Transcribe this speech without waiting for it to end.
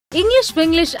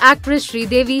English actress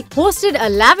Sridevi hosted a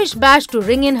lavish bash to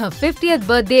ring in her 50th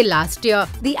birthday last year.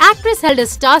 The actress held a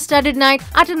star-studded night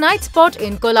at a night spot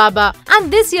in Colaba.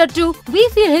 And this year too, we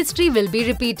feel history will be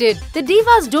repeated. The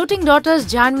diva's doting daughters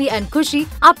Jhanvi and Khushi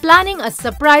are planning a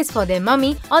surprise for their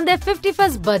mummy on their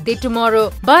 51st birthday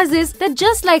tomorrow. Buzz is that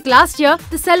just like last year,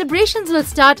 the celebrations will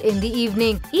start in the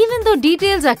evening. Even though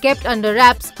details are kept under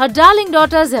wraps, her darling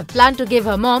daughters have planned to give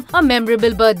her mom a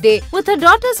memorable birthday. With her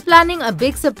daughters planning a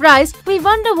big surprise, we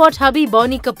wonder what hubby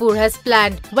Bonnie Kapoor has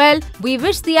planned. Well, we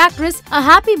wish the actress a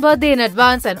happy birthday in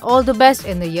advance and all the best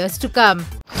in the years to come.